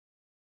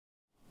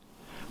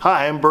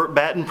Hi, I'm Burt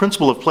Batten,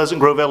 principal of Pleasant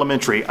Grove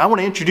Elementary. I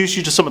want to introduce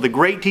you to some of the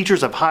great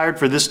teachers I've hired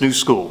for this new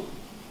school.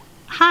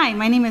 Hi,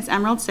 my name is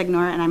Emerald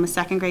Signor and I'm a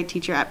second grade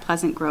teacher at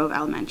Pleasant Grove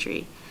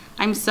Elementary.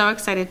 I'm so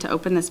excited to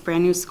open this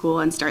brand new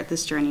school and start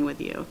this journey with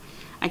you.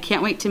 I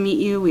can't wait to meet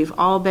you. We've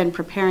all been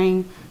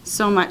preparing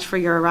so much for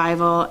your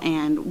arrival,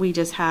 and we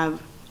just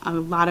have a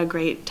lot of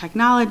great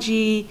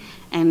technology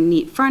and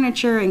neat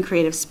furniture and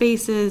creative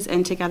spaces,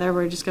 and together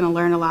we're just going to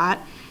learn a lot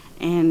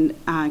and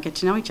get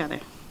to know each other.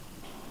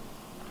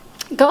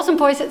 Girls and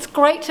boys, it's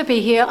great to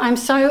be here. I'm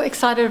so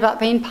excited about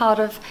being part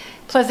of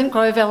Pleasant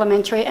Grove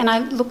Elementary, and I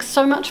look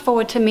so much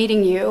forward to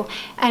meeting you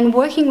and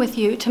working with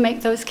you to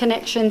make those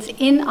connections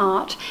in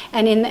art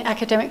and in the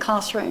academic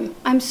classroom.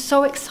 I'm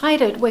so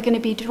excited. We're going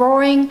to be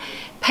drawing,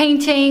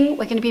 painting,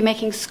 we're going to be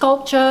making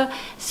sculpture,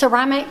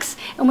 ceramics,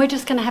 and we're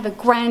just going to have a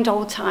grand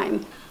old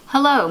time.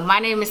 Hello, my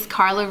name is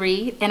Carla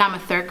Reed, and I'm a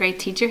third grade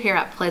teacher here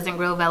at Pleasant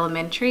Grove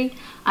Elementary.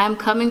 I'm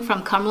coming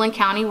from Cumberland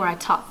County, where I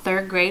taught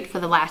third grade for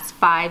the last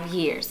 5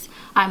 years.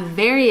 I'm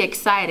very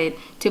excited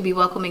to be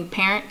welcoming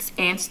parents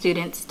and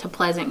students to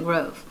Pleasant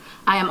Grove.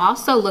 I am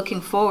also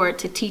looking forward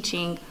to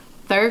teaching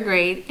third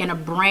grade in a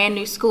brand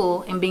new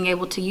school and being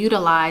able to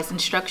utilize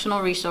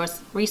instructional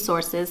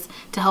resources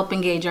to help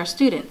engage our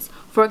students.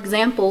 For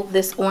example,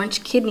 this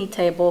orange kidney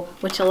table,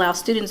 which allows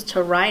students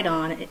to write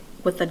on it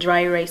with a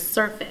dry erase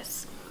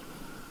surface.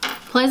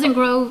 Pleasant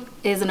Grove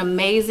is an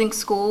amazing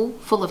school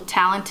full of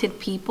talented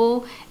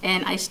people,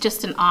 and it's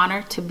just an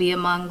honor to be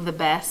among the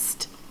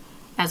best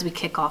as we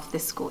kick off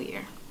this school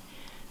year.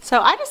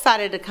 So I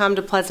decided to come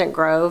to Pleasant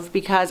Grove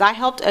because I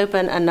helped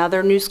open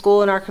another new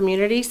school in our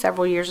community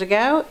several years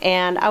ago,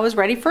 and I was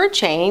ready for a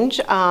change.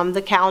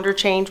 The calendar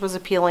change was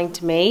appealing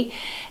to me,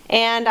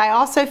 and I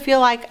also feel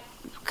like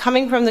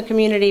coming from the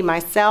community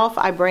myself,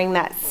 I bring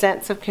that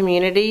sense of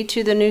community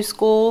to the new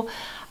school.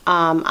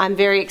 I'm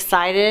very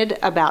excited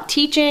about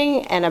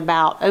teaching and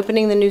about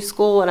opening the new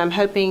school, and I'm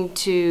hoping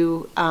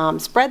to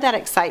spread that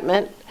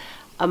excitement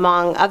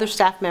among other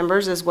staff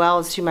members as well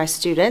as to my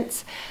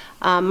students.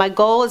 My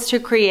goal is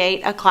to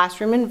create a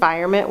classroom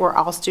environment where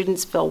all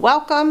students feel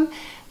welcome,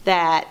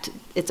 that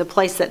it's a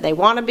place that they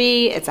want to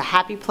be, it's a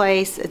happy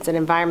place, it's an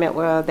environment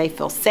where they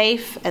feel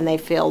safe and they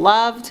feel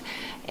loved,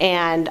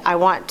 and I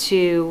want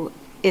to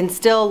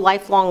instill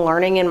lifelong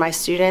learning in my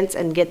students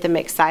and get them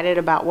excited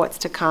about what's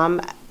to come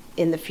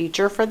in the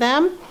future for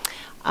them.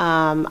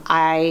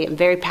 I am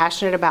very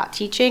passionate about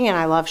teaching, and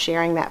I love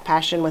sharing that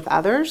passion with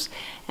others,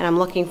 and I'm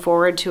looking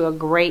forward to a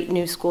great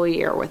new school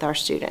year with our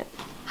students.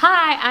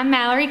 Hi, I'm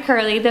Mallory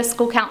Curley, the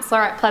school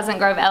counselor at Pleasant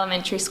Grove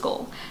Elementary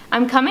School.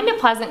 I'm coming to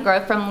Pleasant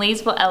Grove from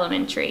Leesville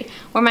Elementary,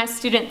 where my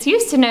students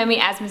used to know me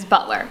as Ms.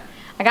 Butler.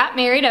 I got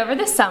married over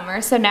the summer,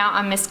 so now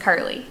I'm Miss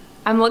Curley.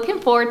 I'm looking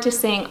forward to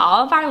seeing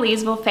all of our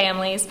Leesville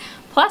families,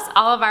 plus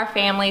all of our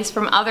families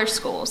from other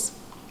schools.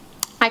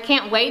 I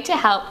can't wait to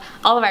help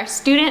all of our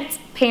students,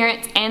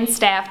 parents, and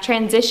staff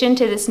transition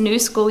to this new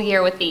school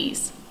year with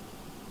ease.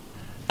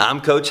 I'm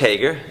Coach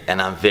Hager,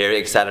 and I'm very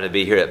excited to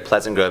be here at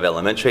Pleasant Grove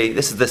Elementary.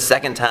 This is the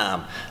second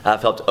time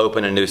I've helped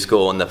open a new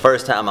school, and the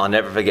first time I'll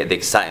never forget the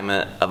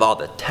excitement of all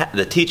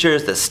the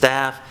teachers, the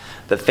staff,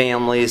 the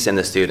families, and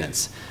the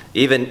students.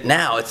 Even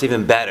now, it's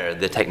even better.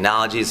 The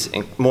technology is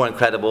more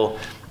incredible.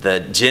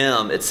 The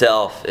gym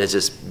itself is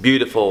just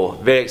beautiful.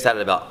 Very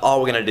excited about all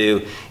we're going to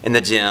do in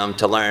the gym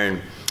to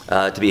learn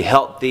to be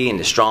healthy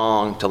and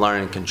strong, to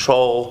learn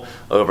control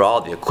over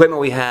all the equipment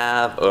we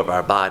have, over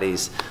our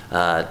bodies.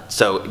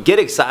 So get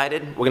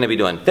excited. We're going to be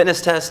doing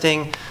fitness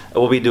testing.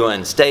 We'll be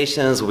doing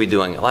stations. We'll be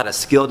doing a lot of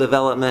skill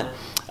development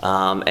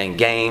and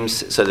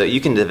games so that you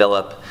can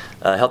develop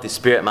a healthy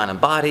spirit, mind, and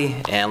body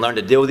and learn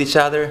to deal with each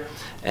other.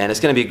 And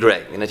it's going to be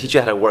great. I'm going to teach you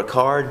how to work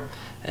hard,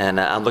 and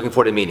I'm looking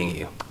forward to meeting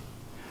you.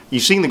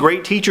 You've seen the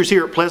great teachers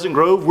here at Pleasant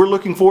Grove. We're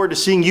looking forward to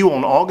seeing you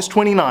on August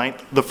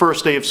 29th, the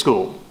first day of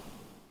school.